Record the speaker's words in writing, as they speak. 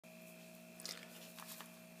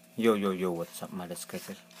Yo, what's up, mother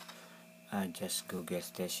skater? I just go gas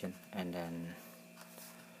station and then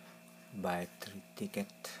buy 3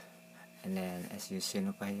 ticket, and then as you see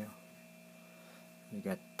over here, we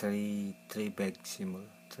got three bag symbol,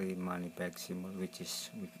 3 money bag symbol, which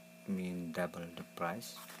mean double the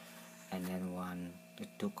price, and then the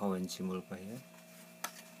 2 coin symbol over here,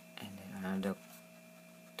 and then another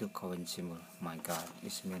 2 coin symbol. My God,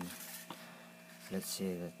 this mean, let's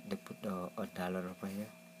say that they put a dollar over here,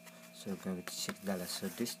 so it's gonna be $6. So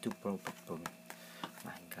this two profit for me.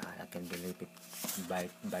 My God, I can believe it.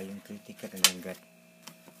 Buying 3 ticket and then get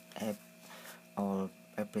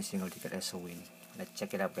every single ticket as a win. Let's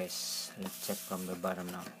check it out, guys. Let's check from the bottom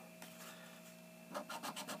now.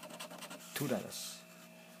 $2,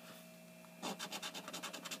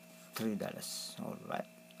 $3. All right,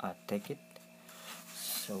 I'll take it.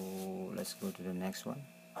 So let's go to the next one.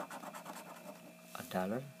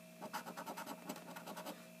 $1,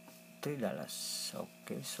 $3.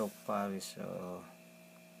 Okay, so far is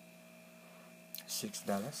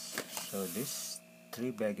 $6. So this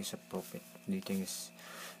 3 bag is a profit. Do you think it's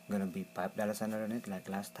gonna be $5 underneath like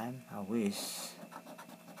last time? I wish.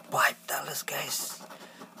 $5, guys.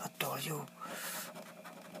 I told you.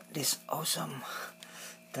 This awesome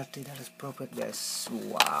 $30 profit, guys.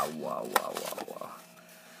 Wow.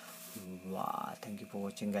 Thank you for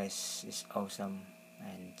watching, guys. It's awesome,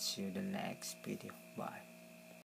 and see you in the next video. Bye.